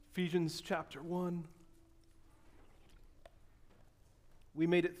Ephesians chapter 1. We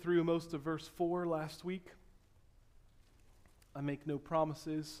made it through most of verse 4 last week. I make no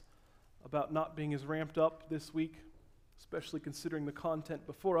promises about not being as ramped up this week, especially considering the content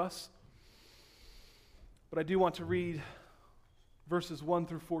before us. But I do want to read verses 1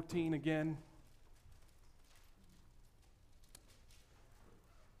 through 14 again.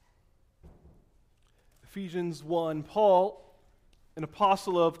 Ephesians 1, Paul, an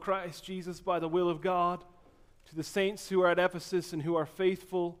apostle of Christ Jesus by the will of God, to the saints who are at Ephesus and who are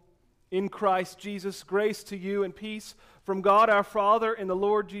faithful in Christ Jesus, grace to you and peace from God our Father and the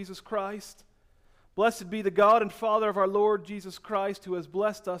Lord Jesus Christ. Blessed be the God and Father of our Lord Jesus Christ, who has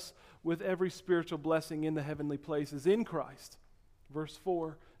blessed us with every spiritual blessing in the heavenly places in Christ. Verse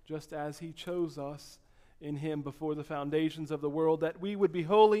 4, just as he chose us in him before the foundations of the world, that we would be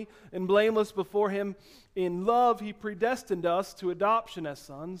holy and blameless before him. In love he predestined us to adoption as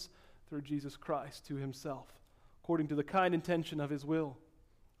sons through Jesus Christ to himself, according to the kind intention of his will,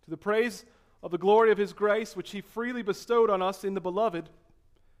 to the praise of the glory of his grace, which he freely bestowed on us in the Beloved.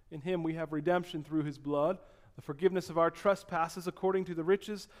 In him we have redemption through his blood, the forgiveness of our trespasses according to the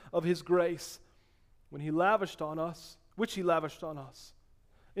riches of his grace, which he lavished on us,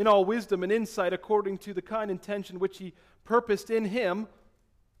 in all wisdom and insight according to the kind intention which he purposed in him,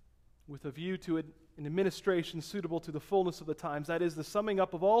 with a view to an administration suitable to the fullness of the times, that is, the summing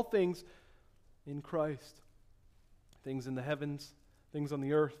up of all things in Christ, things in the heavens, things on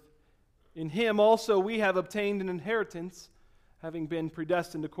the earth. In him also we have obtained an inheritance, having been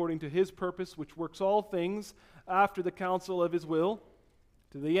predestined according to his purpose, which works all things after the counsel of his will,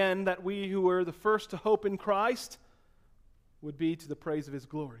 to the end that we who were the first to hope in Christ would be to the praise of his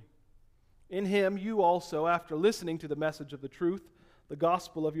glory. In him you also, after listening to the message of the truth, the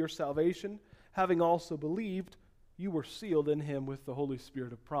gospel of your salvation, having also believed, you were sealed in him with the Holy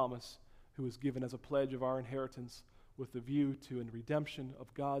Spirit of promise, who is given as a pledge of our inheritance, with the view to a redemption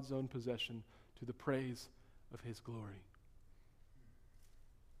of God's own possession, to the praise of his glory.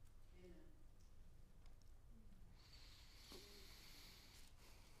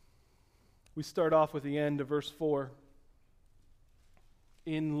 We start off with the end of verse 4.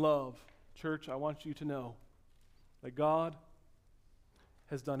 In love. Church, I want you to know that God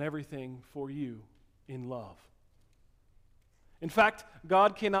has done everything for you in love. In fact,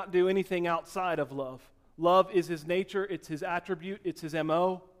 God cannot do anything outside of love. Love is his nature, it's his attribute, it's his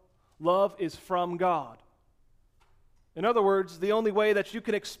MO. Love is from God. In other words, the only way that you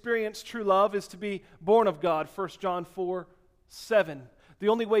can experience true love is to be born of God, 1 John 4:7. The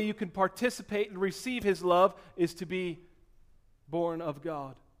only way you can participate and receive his love is to be born of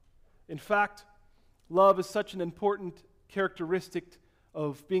God. In fact, love is such an important characteristic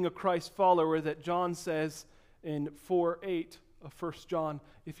of being a Christ follower that John says in 4:8 of 1 John,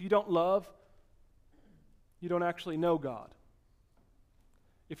 if you don't love, you don't actually know God.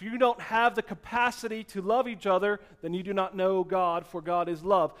 If you don't have the capacity to love each other, then you do not know God, for God is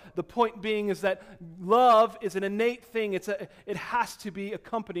love. The point being is that love is an innate thing. It has to be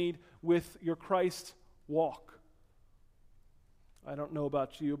accompanied with your Christ walk. I don't know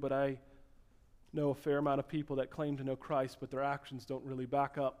about you, but I know a fair amount of people that claim to know Christ, but their actions don't really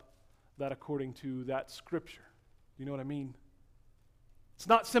back up that according to that scripture. You know what I mean? It's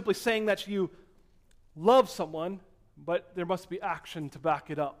not simply saying that you love someone, but there must be action to back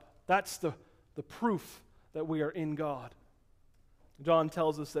it up. That's the proof that we are in God. John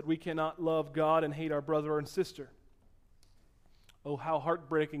tells us that we cannot love God and hate our brother and sister. Oh, how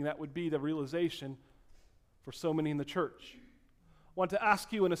heartbreaking that would be, the realization for so many in the church. I want to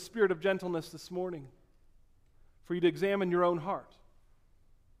ask you in a spirit of gentleness this morning for you to examine your own heart.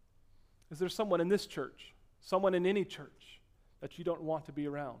 Is there someone in this church, someone in any church that you don't want to be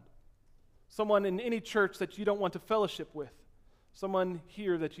around? Someone in any church that you don't want to fellowship with? Someone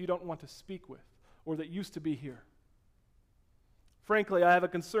here that you don't want to speak with or that used to be here? Frankly, I have a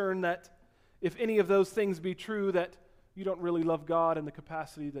concern that if any of those things be true, that you don't really love God in the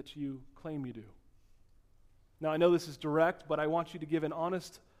capacity that you claim you do. Now, I know this is direct, but I want you to give an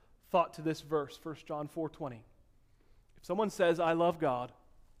honest thought to this verse, 1 John 4:20. If someone says, I love God,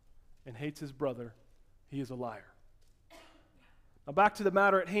 and hates his brother, he is a liar. Now, back to the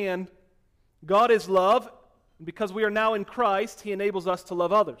matter at hand. God is love, and because we are now in Christ, he enables us to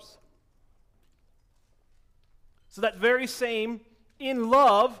love others. So that very same in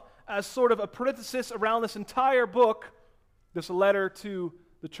love, as sort of a parenthesis around this entire book, this letter to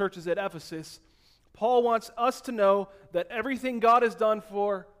the churches at Ephesus, Paul wants us to know that everything God has done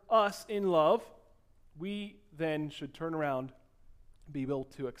for us in love, we then should turn around and be able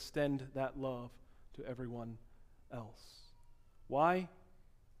to extend that love to everyone else. Why?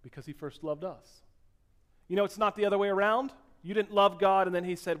 Because he first loved us. You know, it's not the other way around. You didn't love God and then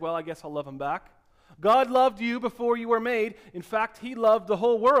he said, well, I guess I'll love him back. God loved you before you were made. In fact, he loved the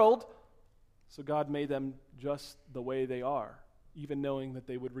whole world. So God made them just the way they are, even knowing that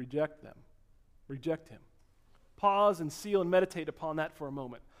they would reject him. Pause and seal and meditate upon that for a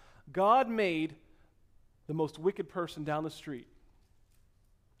moment. God made the most wicked person down the street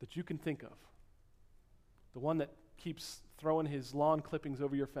that you can think of. The one that keeps throwing his lawn clippings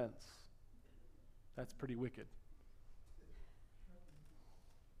over your fence. That's pretty wicked.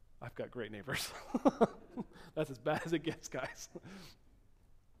 I've got great neighbors. That's as bad as it gets, guys.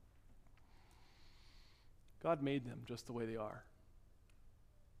 God made them just the way they are.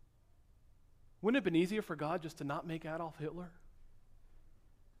 Wouldn't it have been easier for God just to not make Adolf Hitler?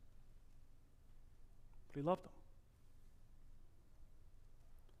 But he loved them.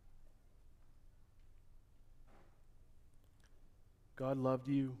 God loved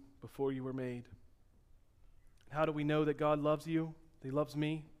you before you were made. How do we know that God loves you, that he loves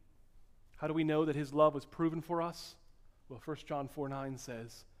me? How do we know that his love was proven for us? Well, 1 John 4:9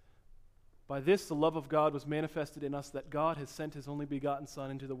 says, by this the love of God was manifested in us, that God has sent his only begotten Son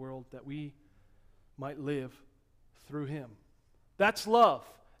into the world that we might live through him. That's love.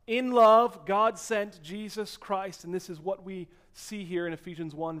 In love, God sent Jesus Christ, and this is what we see here in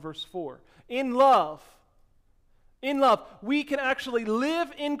Ephesians 1, verse 4. In love, we can actually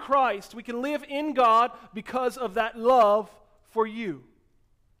live in Christ. We can live in God because of that love for you.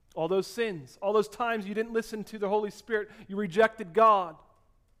 All those sins, all those times you didn't listen to the Holy Spirit, you rejected God.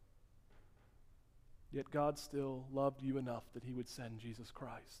 Yet God still loved you enough that he would send Jesus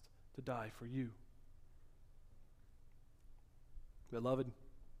Christ to die for you. Beloved,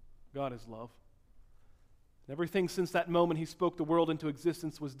 God is love. And everything since that moment he spoke the world into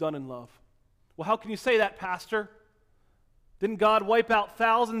existence was done in love. Well, how can you say that, Pastor? Didn't God wipe out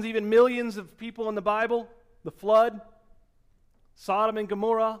thousands, even millions of people in the Bible? The flood, Sodom and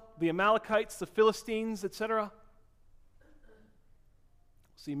Gomorrah, the Amalekites, the Philistines, etc.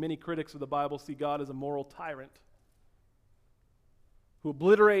 See, many critics of the Bible see God as a moral tyrant who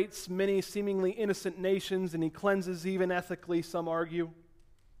obliterates many seemingly innocent nations, and he cleanses even ethically, some argue.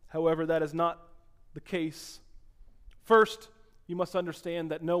 However, that is not the case. First, you must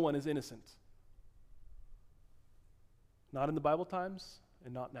understand that no one is innocent. Not in the Bible times,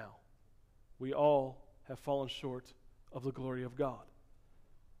 and not now. We all have fallen short of the glory of God.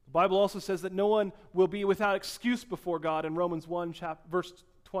 The Bible also says that no one will be without excuse before God in Romans 1, verse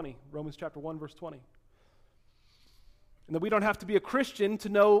 20. Romans chapter 1, verse 20. And that we don't have to be a Christian to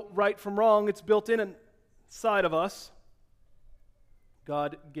know right from wrong. It's built in inside of us.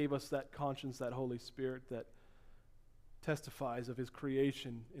 God gave us that conscience, that Holy Spirit that testifies of his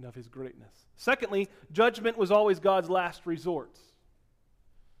creation and of his greatness. Secondly, judgment was always God's last resort.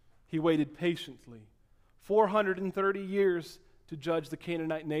 He waited patiently, 430 years to judge the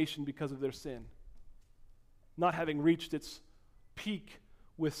Canaanite nation because of their sin, not having reached its peak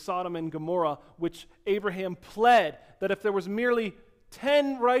with Sodom and Gomorrah, which Abraham pled that if there was merely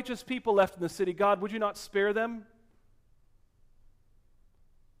 10 righteous people left in the city, God, would you not spare them?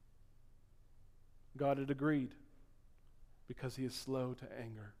 God had agreed because he is slow to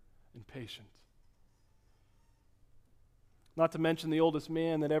anger and patient. Not to mention the oldest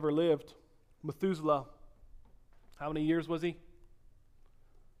man that ever lived, Methuselah. How many years was he?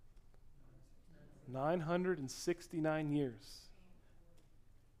 969 years.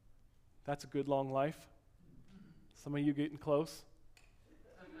 That's a good long life. Some of you getting close.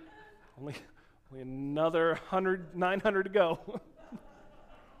 Only another 900 to go.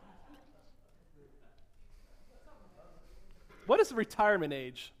 What is the retirement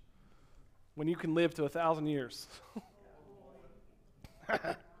age when you can live to 1,000 years?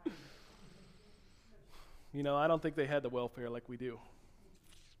 You know, I don't think they had the welfare like we do.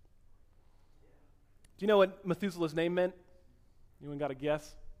 Do you know what Methuselah's name meant? Anyone got a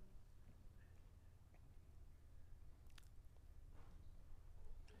guess?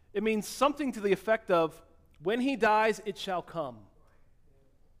 It means something to the effect of, when he dies, it shall come.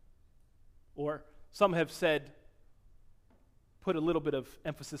 Or some have said, put a little bit of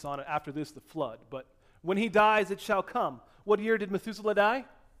emphasis on it after this, the flood. But when he dies, it shall come. What year did Methuselah die?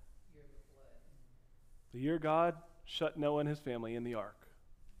 The year God shut Noah and his family in the ark.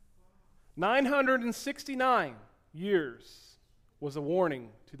 969 years was a warning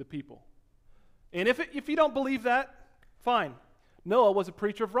to the people. And if you don't believe that, fine. Noah was a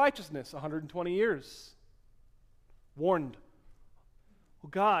preacher of righteousness, 120 years. Warned. Well,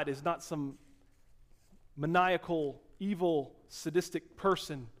 God is not some maniacal, evil, sadistic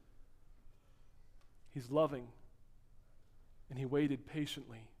person. He's loving. And he waited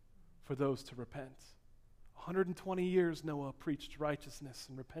patiently for those to repent. 120 years Noah preached righteousness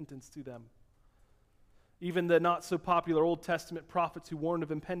and repentance to them. Even the not-so-popular Old Testament prophets who warned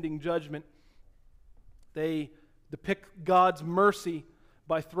of impending judgment, they depict God's mercy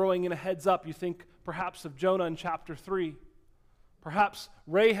by throwing in a heads up. You think perhaps of Jonah in chapter 3. Perhaps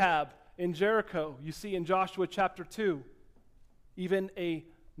Rahab in Jericho. You see in Joshua chapter 2. Even a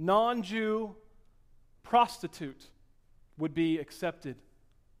non-Jew prostitute would be accepted.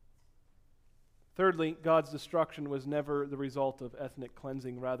 Thirdly, God's destruction was never the result of ethnic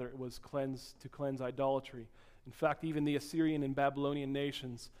cleansing. Rather, it was to cleanse idolatry. In fact, even the Assyrian and Babylonian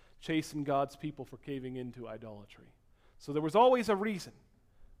nations chastened God's people for caving into idolatry. So there was always a reason,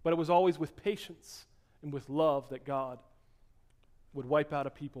 but it was always with patience and with love that God would wipe out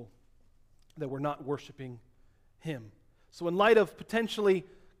a people that were not worshiping Him. So in light of potentially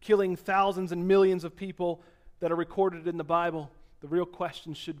killing thousands and millions of people that are recorded in the Bible, the real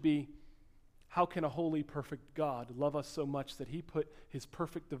question should be, how can a holy, perfect God love us so much that He put His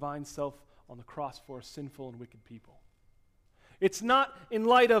perfect divine self on the cross for a sinful and wicked people? It's not in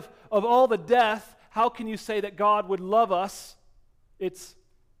light of all the death, how can you say that God would love us? It's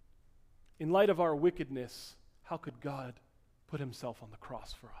in light of our wickedness, how could God put Himself on the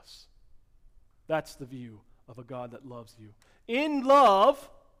cross for us? That's the view of a God that loves you. In love,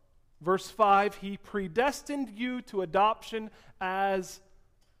 verse 5, He predestined you to adoption as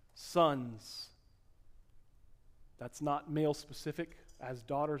sons. That's not male specific, as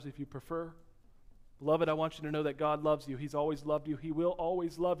daughters if you prefer. Beloved, I want you to know that God loves you. He's always loved you. He will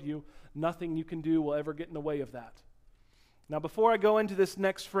always love you. Nothing you can do will ever get in the way of that. Now, before I go into this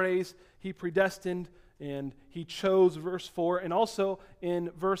next phrase, He predestined and He chose, verse 4, and also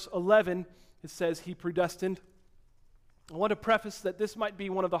in verse 11, it says He predestined. I want to preface that this might be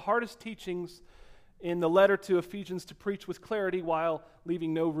one of the hardest teachings in the letter to Ephesians to preach with clarity while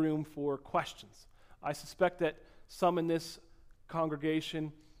leaving no room for questions. I suspect that some in this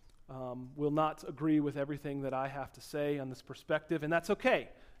congregation will not agree with everything that I have to say on this perspective, and that's okay.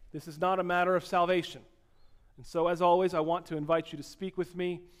 This is not a matter of salvation. And so, as always, I want to invite you to speak with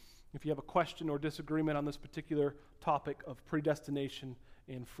me if you have a question or disagreement on this particular topic of predestination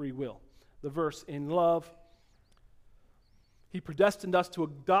and free will. The verse, in love, He predestined us to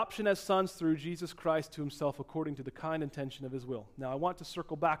adoption as sons through Jesus Christ to Himself according to the kind intention of His will. Now, I want to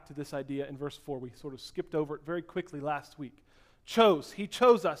circle back to this idea in verse 4. We sort of skipped over it very quickly last week. Chose. He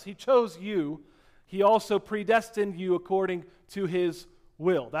chose us. He chose you. He also predestined you according to His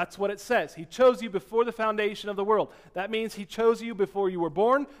will. That's what it says. He chose you before the foundation of the world. That means He chose you before you were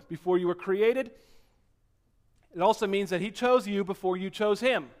born, before you were created. It also means that He chose you before you chose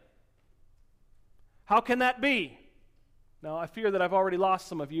Him. How can that be? Now, I fear that I've already lost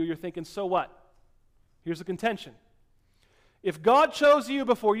some of you. You're thinking, so what? Here's the contention. If God chose you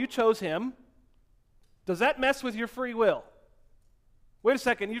before you chose Him, does that mess with your free will? Wait a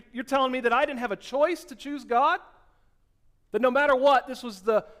second, you're telling me that I didn't have a choice to choose God? That no matter what, this was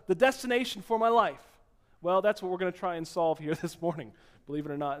the destination for my life? Well, that's what we're going to try and solve here this morning, believe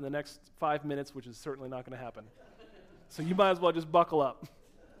it or not, in the next 5 minutes, which is certainly not going to happen. So you might as well just buckle up.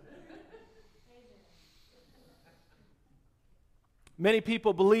 Many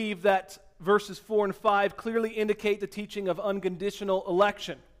people believe that verses 4 and 5 clearly indicate the teaching of unconditional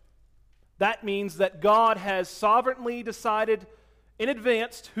election. That means that God has sovereignly decided in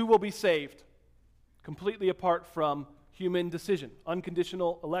advance who will be saved, completely apart from human decision.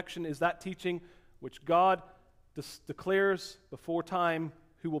 Unconditional election is that teaching which God declares before time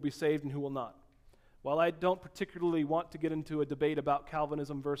who will be saved and who will not. While I don't particularly want to get into a debate about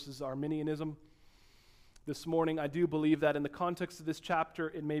Calvinism versus Arminianism, this morning, I do believe that in the context of this chapter,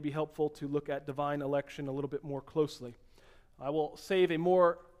 it may be helpful to look at divine election a little bit more closely. I will save a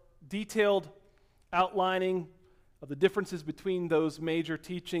more detailed outlining of the differences between those major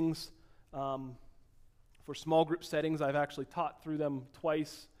teachings for small group settings. I've actually taught through them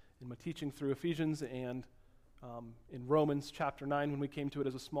twice in my teaching through Ephesians and in Romans chapter 9 when we came to it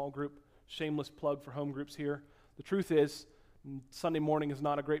as a small group. Shameless plug for home groups here. The truth is, Sunday morning is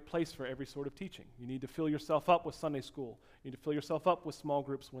not a great place for every sort of teaching. You need to fill yourself up with Sunday school. You need to fill yourself up with small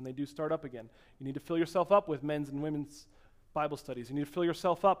groups when they do start up again. You need to fill yourself up with men's and women's Bible studies. You need to fill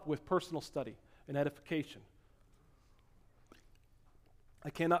yourself up with personal study and edification. I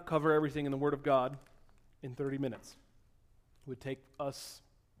cannot cover everything in the Word of God in 30 minutes. It would take us,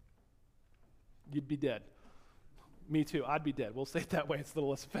 you'd be dead. Me too, I'd be dead. We'll say it that way, it's a little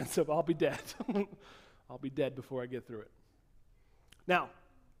less offensive. I'll be dead. I'll be dead before I get through it. Now,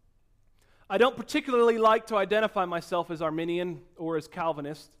 I don't particularly like to identify myself as Arminian or as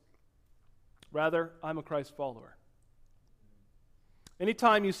Calvinist. Rather, I'm a Christ follower.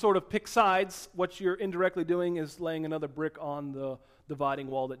 Anytime you sort of pick sides, what you're indirectly doing is laying another brick on the dividing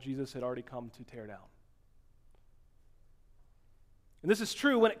wall that Jesus had already come to tear down. And this is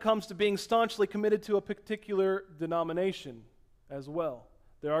true when it comes to being staunchly committed to a particular denomination as well.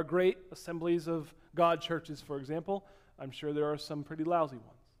 There are great Assemblies of God churches, for example. I'm sure there are some pretty lousy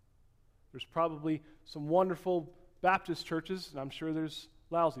ones. There's probably some wonderful Baptist churches, and I'm sure there's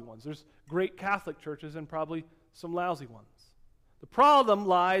lousy ones. There's great Catholic churches and probably some lousy ones. The problem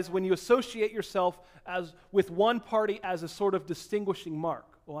lies when you associate yourself with one party as a sort of distinguishing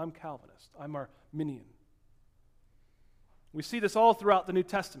mark. Oh, I'm Calvinist. I'm Arminian. We see this all throughout the New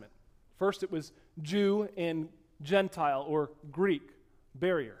Testament. First, it was Jew and Gentile or Greek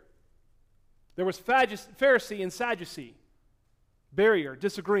barrier. There was Pharisee and Sadducee barrier,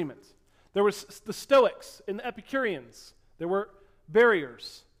 disagreement. There was the Stoics and the Epicureans. There were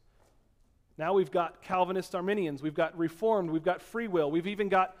barriers. Now we've got Calvinist Arminians, we've got Reformed, we've got free will, we've even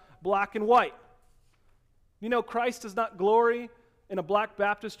got black and white. You know, Christ does not glory in a black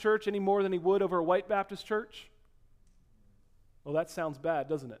Baptist church any more than he would over a white Baptist church. Well, that sounds bad,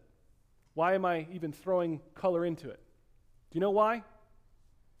 doesn't it? Why am I even throwing color into it? Do you know why?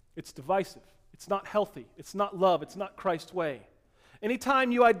 It's divisive. It's not healthy. It's not love. It's not Christ's way.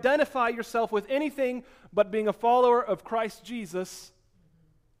 Anytime you identify yourself with anything but being a follower of Christ Jesus,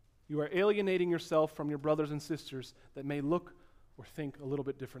 you are alienating yourself from your brothers and sisters that may look or think a little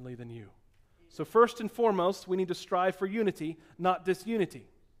bit differently than you. So first and foremost, we need to strive for unity, not disunity.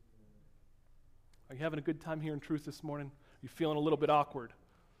 Are you having a good time here in Truth this morning? Are you feeling a little bit awkward?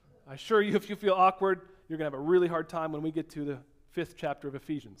 I assure you, if you feel awkward, you're going to have a really hard time when we get to the 5th chapter of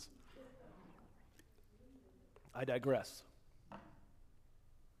Ephesians. I digress.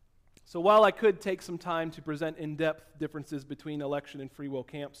 So while I could take some time to present in-depth differences between election and free will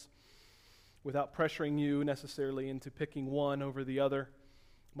camps without pressuring you necessarily into picking one over the other,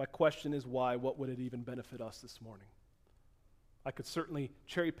 my question is why? What would it even benefit us this morning? I could certainly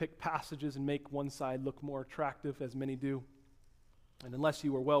cherry-pick passages and make one side look more attractive, as many do. And unless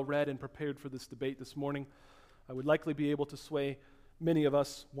you were well-read and prepared for this debate this morning, I would likely be able to sway many of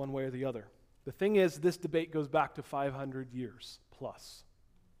us one way or the other. The thing is, this debate goes back to 500 years plus.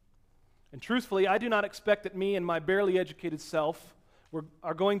 And truthfully, I do not expect that me and my barely educated self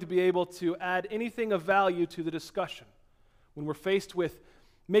are going to be able to add anything of value to the discussion when we're faced with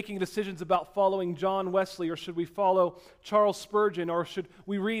making decisions about following John Wesley, or should we follow Charles Spurgeon, or should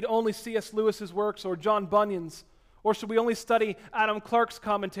we read only C.S. Lewis's works or John Bunyan's, or should we only study Adam Clark's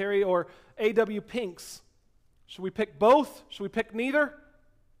commentary or A.W. Pink's? Should we pick both? Should we pick neither?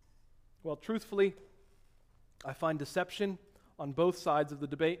 Well, truthfully, I find deception on both sides of the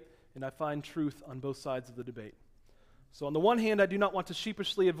debate, and I find truth on both sides of the debate. So on the one hand, I do not want to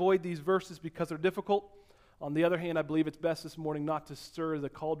sheepishly avoid these verses because they're difficult. On the other hand, I believe it's best this morning not to stir the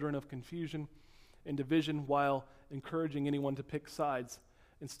cauldron of confusion and division while encouraging anyone to pick sides.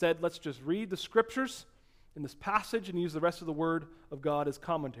 Instead, let's just read the scriptures in this passage and use the rest of the Word of God as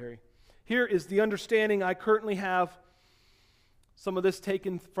commentary. Here is the understanding I currently have. Some of this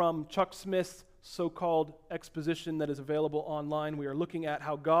taken from Chuck Smith's so-called exposition that is available online. We are looking at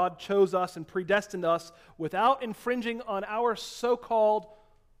how God chose us and predestined us without infringing on our so-called,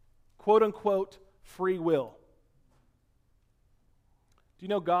 quote-unquote, free will. Do you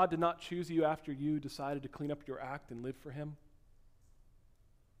know God did not choose you after you decided to clean up your act and live for Him?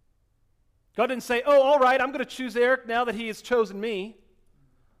 God didn't say, oh, all right, I'm going to choose Eric now that he has chosen me.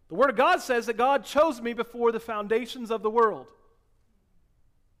 The Word of God says that God chose me before the foundations of the world.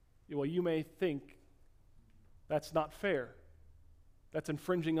 Well, you may think that's not fair. That's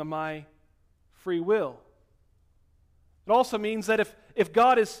infringing on my free will. It also means that if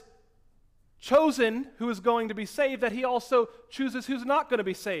God is chosen who is going to be saved, that He also chooses who's not going to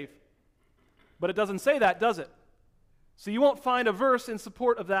be saved. But it doesn't say that, does it? So you won't find a verse in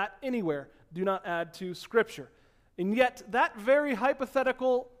support of that anywhere. Do not add to Scripture. And yet, that very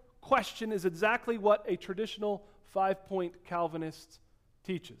hypothetical question is exactly what a traditional 5-point Calvinist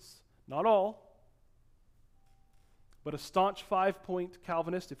teaches. Not all, but a staunch 5-point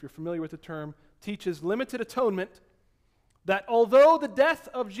Calvinist, if you're familiar with the term, teaches limited atonement, that although the death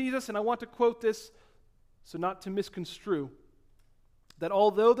of Jesus, and I want to quote this so not to misconstrue, that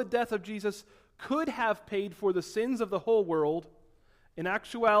although the death of Jesus could have paid for the sins of the whole world, in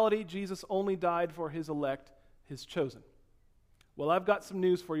actuality, Jesus only died for His elect, His chosen. Well, I've got some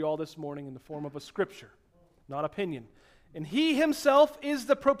news for you all this morning in the form of a scripture, not opinion. And He Himself is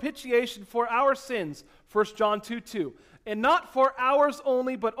the propitiation for our sins, 1 John 2:2. And not for ours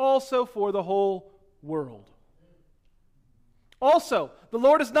only, but also for the whole world. Also, the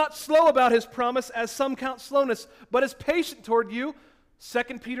Lord is not slow about His promise, as some count slowness, but is patient toward you,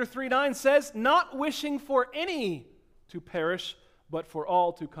 2 Peter 3:9 says, not wishing for any to perish, but for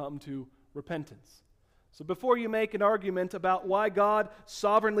all to come to repentance. So before you make an argument about why God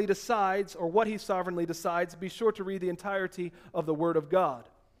sovereignly decides or what he sovereignly decides, be sure to read the entirety of the Word of God.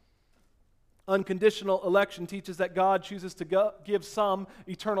 Unconditional election teaches that God chooses to give some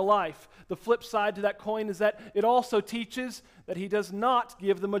eternal life. The flip side to that coin is that it also teaches that he does not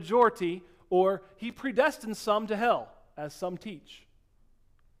give the majority, or he predestines some to hell, as some teach.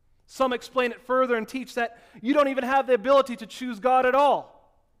 Some explain it further and teach that you don't even have the ability to choose God at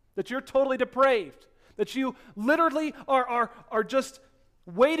all, that you're totally depraved, that you literally are just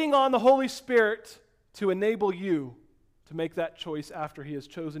waiting on the Holy Spirit to enable you to make that choice after he has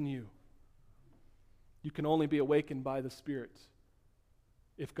chosen you. You can only be awakened by the Spirit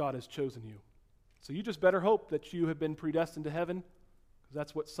if God has chosen you. So you just better hope that you have been predestined to heaven, because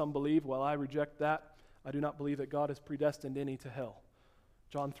that's what some believe. While I reject that, I do not believe that God has predestined any to hell.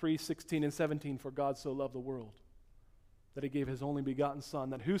 John 3:16 and 17, for God so loved the world, that he gave his only begotten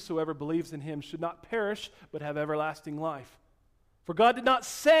Son, that whosoever believes in him should not perish, but have everlasting life. For God did not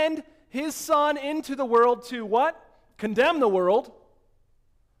send his Son into the world to what? Condemn the world,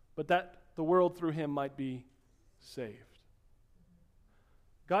 but that the world through him might be saved.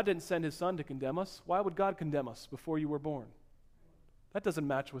 God didn't send his Son to condemn us. Why would God condemn us before you were born? That doesn't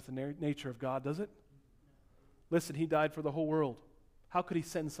match with the nature of God, does it? Listen, he died for the whole world. How could he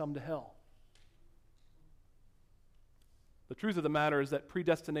send some to hell? The truth of the matter is that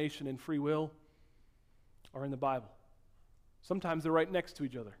predestination and free will are in the Bible. Sometimes they're right next to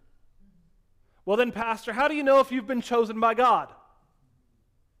each other. Well then, Pastor, how do you know if you've been chosen by God?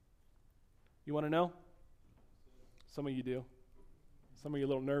 You want to know? Some of you do. Some of you are a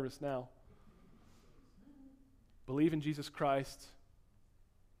little nervous now. Believe in Jesus Christ,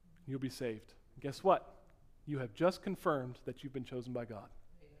 you'll be saved. And guess what? You have just confirmed that you've been chosen by God.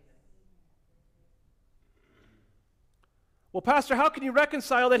 Well, Pastor, how can you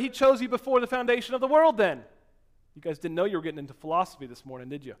reconcile that he chose you before the foundation of the world then? You guys didn't know you were getting into philosophy this morning,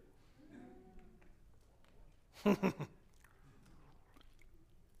 did you?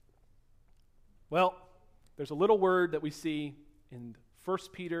 Well, there's a little word that we see in 1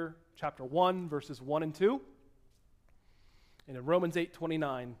 Peter chapter 1, verses 1 and 2, and in Romans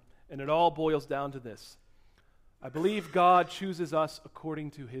 8:29, and it all boils down to this. I believe God chooses us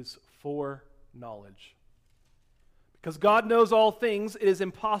according to his foreknowledge. Because God knows all things, it is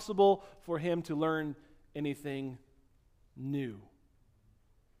impossible for him to learn anything new.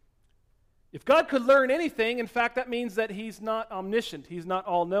 If God could learn anything, in fact, that means that he's not omniscient. He's not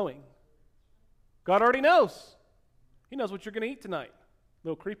all-knowing. God already knows. He knows what you're going to eat tonight. A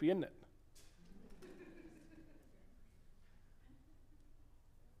little creepy, isn't it?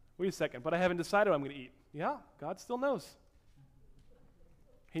 Wait a second, but I haven't decided what I'm going to eat. Yeah, God still knows.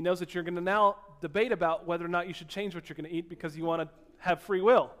 He knows that you're going to now debate about whether or not you should change what you're going to eat because you want to have free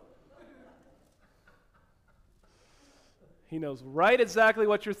will. He knows right exactly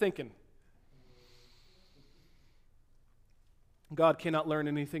what you're thinking. God cannot learn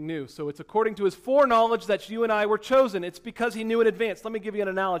anything new. So it's according to his foreknowledge that you and I were chosen. It's because he knew in advance. Let me give you an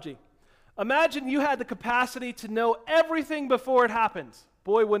analogy. Imagine you had the capacity to know everything before it happens.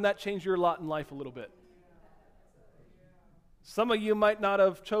 Boy, wouldn't that change your lot in life a little bit. Some of you might not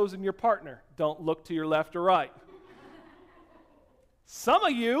have chosen your partner. Don't look to your left or right. Some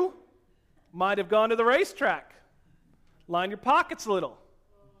of you might have gone to the racetrack, lined your pockets a little,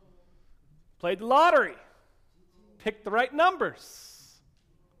 played the lottery, picked the right numbers.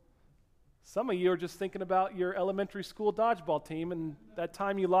 Some of you are just thinking about your elementary school dodgeball team and that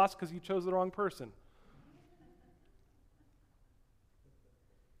time you lost because you chose the wrong person.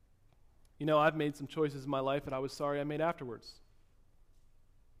 You know, I've made some choices in my life that I was sorry I made afterwards.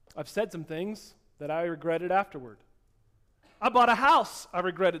 I've said some things that I regretted afterward. I bought a house I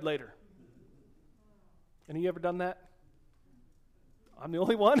regretted later. Any of you ever done that? I'm the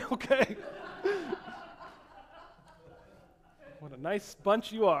only one? Okay. What a nice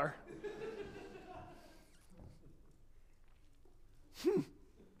bunch you are. Do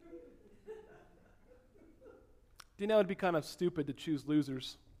you know it'd be kind of stupid to choose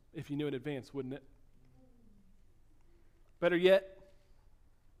losers if you knew in advance, wouldn't it? Better yet,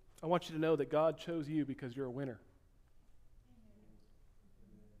 I want you to know that God chose you because you're a winner.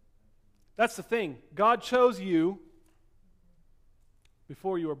 That's the thing. God chose you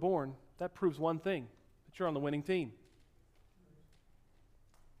before you were born. That proves one thing, that you're on the winning team.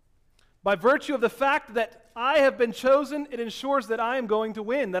 By virtue of the fact that I have been chosen, it ensures that I am going to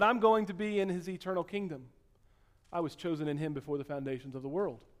win, that I'm going to be in his eternal kingdom. I was chosen in him before the foundations of the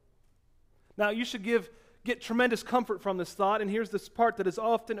world. Now, you should give get tremendous comfort from this thought, and here's this part that is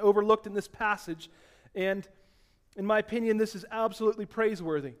often overlooked in this passage, and in my opinion, this is absolutely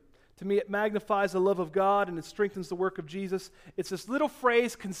praiseworthy. To me, it magnifies the love of God and it strengthens the work of Jesus. It's this little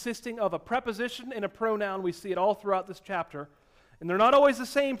phrase consisting of a preposition and a pronoun. We see it all throughout this chapter. And they're not always the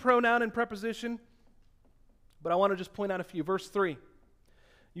same pronoun and preposition, but I want to just point out a few. Verse 3,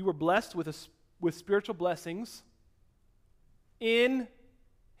 you were blessed with spiritual blessings in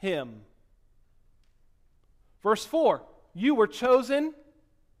Him. Verse 4, you were chosen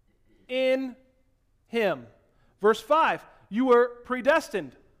in Him. Verse 5, you were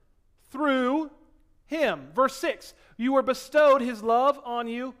predestined through Him. Verse 6, you were bestowed His love on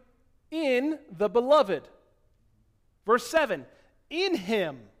you in the Beloved. Verse 7, in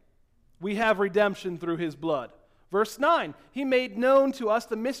Him we have redemption through His blood. Verse 9, He made known to us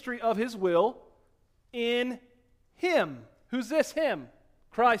the mystery of His will in Him. Who's this Him?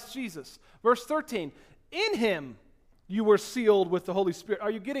 Christ Jesus. Verse 13, in Him you were sealed with the Holy Spirit.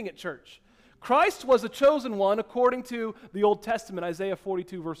 Are you getting it, church? Christ was the chosen one according to the Old Testament, Isaiah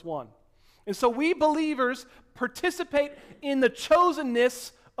 42, verse 1. And so we believers participate in the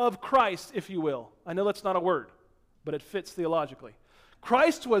chosenness of Christ, if you will. I know that's not a word, but it fits theologically.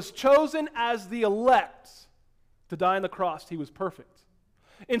 Christ was chosen as the elect to die on the cross. He was perfect.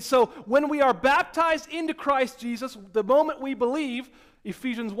 And so when we are baptized into Christ Jesus, the moment we believe,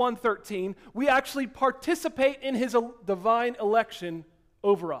 Ephesians 1:13, we actually participate in His divine election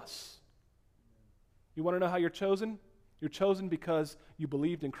over us. You want to know how you're chosen? You're chosen because you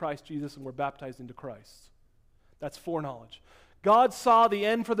believed in Christ Jesus and were baptized into Christ. That's foreknowledge. God saw the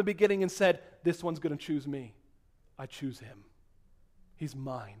end from the beginning and said, this one's going to choose me. I choose him. He's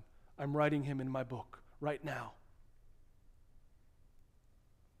mine. I'm writing him in my book right now.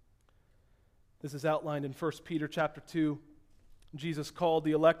 This is outlined in 1 Peter chapter 2. Jesus called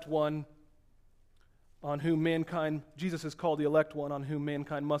the elect one on whom mankind, Jesus is called the elect one on whom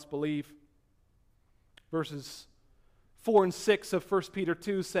mankind must believe. Verses 4 and 6 of 1 Peter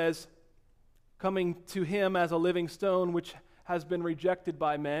 2 says, coming to him as a living stone which has been rejected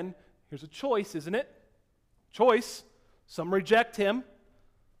by men. Here's a choice, isn't it? Choice. Some reject him.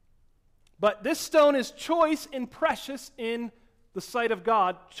 But this stone is choice and precious in the sight of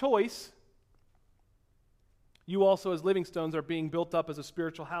God. Choice. You also as living stones are being built up as a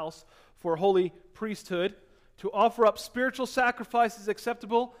spiritual house for a holy priesthood to offer up spiritual sacrifices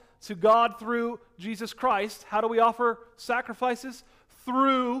acceptable to God through Jesus Christ. How do we offer sacrifices?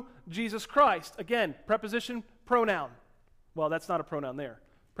 Through Jesus Christ. Again, preposition, pronoun. Well, that's not a pronoun there.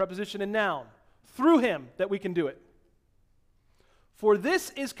 Preposition and noun. Through him that we can do it. For this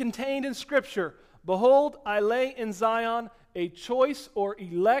is contained in Scripture. Behold, I lay in Zion a choice or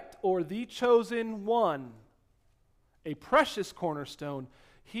elect or the chosen one, a precious cornerstone.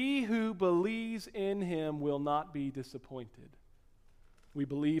 He who believes in him will not be disappointed. We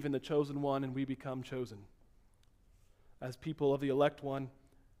believe in the chosen one and we become chosen. As people of the elect one,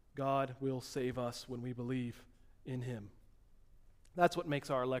 God will save us when we believe in him. That's what makes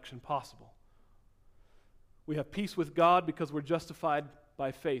our election possible. We have peace with God because we're justified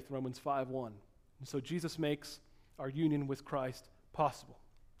by faith, Romans 5:1. And so Jesus makes our union with Christ possible.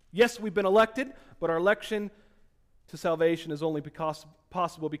 Yes, we've been elected, but our election to salvation is only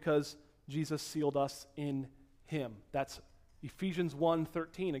possible because Jesus sealed us in him. That's Ephesians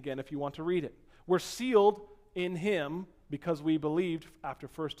 1:13 again, if you want to read it. We're sealed in him because we believed after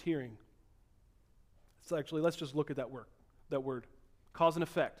first hearing. So actually, let's just look at that word. Cause and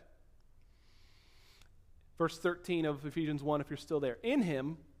effect. Verse 13 of Ephesians 1, if you're still there. In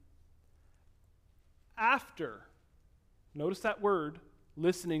him, after, notice that word,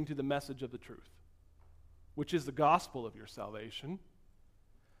 listening to the message of the truth, which is the gospel of your salvation,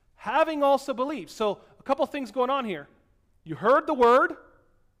 having also believed. So a couple things going on here. You heard the word,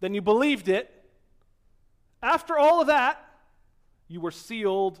 then you believed it. After all of that, you were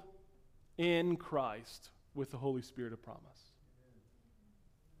sealed in Christ with the Holy Spirit of promise.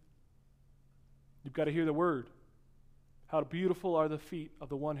 You've got to hear the word. How beautiful are the feet of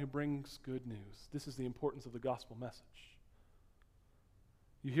the one who brings good news. This is the importance of the gospel message.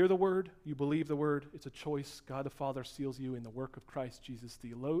 You hear the word, you believe the word, it's a choice. God the Father seals you in the work of Christ Jesus,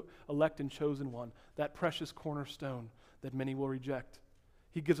 the elect and chosen one, that precious cornerstone that many will reject.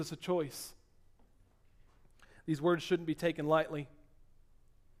 He gives us a choice. These words shouldn't be taken lightly.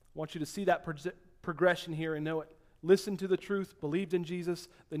 I want you to see that progression here and know it. Listen to the truth, believed in Jesus,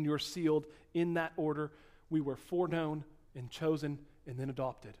 then you're sealed in that order. We were foreknown and chosen and then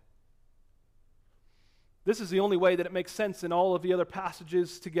adopted. This is the only way that it makes sense in all of the other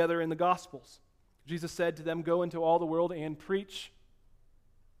passages together in the Gospels. Jesus said to them, go into all the world and preach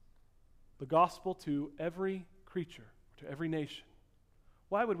the gospel to every creature, to every nation.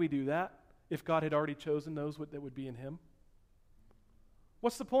 Why would we do that if God had already chosen those that would be in him?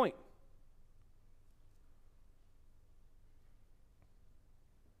 What's the point?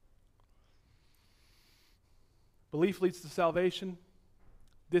 Belief leads to salvation.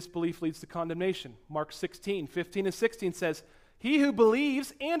 Disbelief leads to condemnation. Mark 16, 15 and 16 says, "He who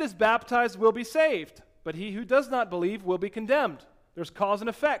believes and is baptized will be saved, but he who does not believe will be condemned." There's cause and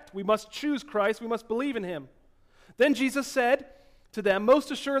effect. We must choose Christ. We must believe in him. Then Jesus said to them,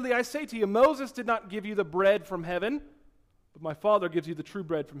 "Most assuredly I say to you, Moses did not give you the bread from heaven, but my Father gives you the true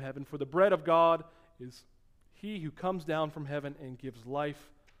bread from heaven. For the bread of God is he who comes down from heaven and gives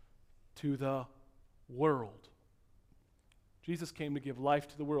life to the world." Jesus came to give life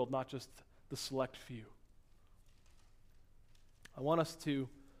to the world, not just the select few. I want us to,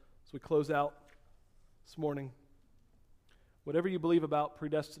 as we close out this morning, whatever you believe about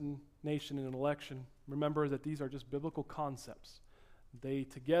predestination and election, remember that these are just biblical concepts. They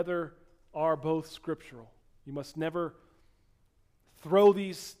together are both scriptural. You must never throw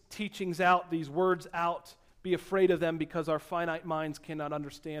these teachings out, these words out, be afraid of them because our finite minds cannot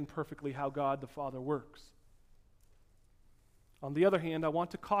understand perfectly how God the Father works. On the other hand, I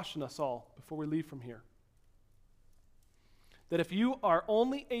want to caution us all before we leave from here that if you are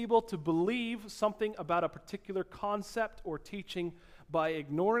only able to believe something about a particular concept or teaching by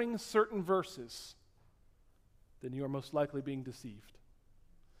ignoring certain verses, then you are most likely being deceived.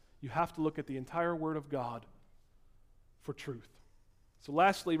 You have to look at the entire Word of God for truth. So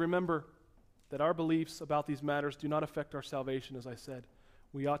lastly, remember that our beliefs about these matters do not affect our salvation, as I said.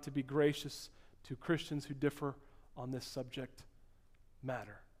 We ought to be gracious to Christians who differ on this subject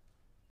matter.